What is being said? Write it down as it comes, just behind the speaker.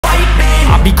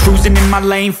I'll be cruising in my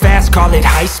lane fast, call it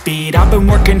high speed. I've been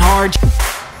working hard.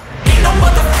 Ain't no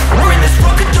motherfucker in this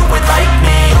world could do it like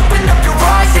me. Open up your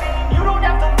eyes. You don't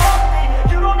have to love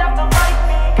me, you don't have to like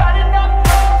me. Got enough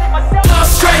love in myself. Love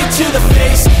straight to the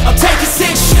face. I'm taking 6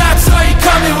 shots, are you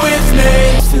coming with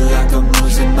me? I feel like I'm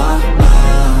losing my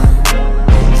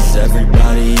mind. Is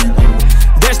everybody in the...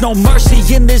 There's no mercy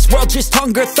in this world, just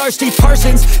hunger-thirsty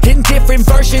persons in different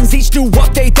versions, each new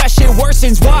update, that shit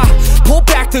worsens. Why? Pull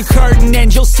back the curtain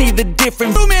and you'll see the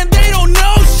difference. Oh man, they don't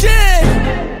know shit.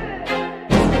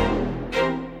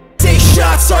 6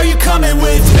 shots, are you coming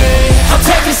with me? I'm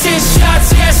taking 6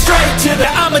 shots, yeah, straight to the...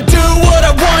 I'ma do what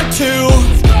I want to,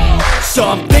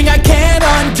 something I can't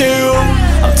undo.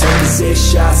 I'm taking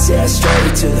 6 shots, yeah,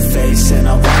 straight to the face. And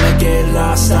I wanna get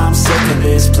lost, I'm sick of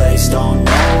this place. Don't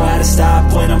know how to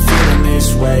stop when I'm feeling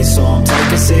this way. So I'm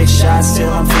taking 6 shots till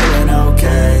I'm feeling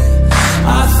okay.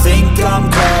 I think I'm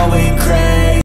going crazy.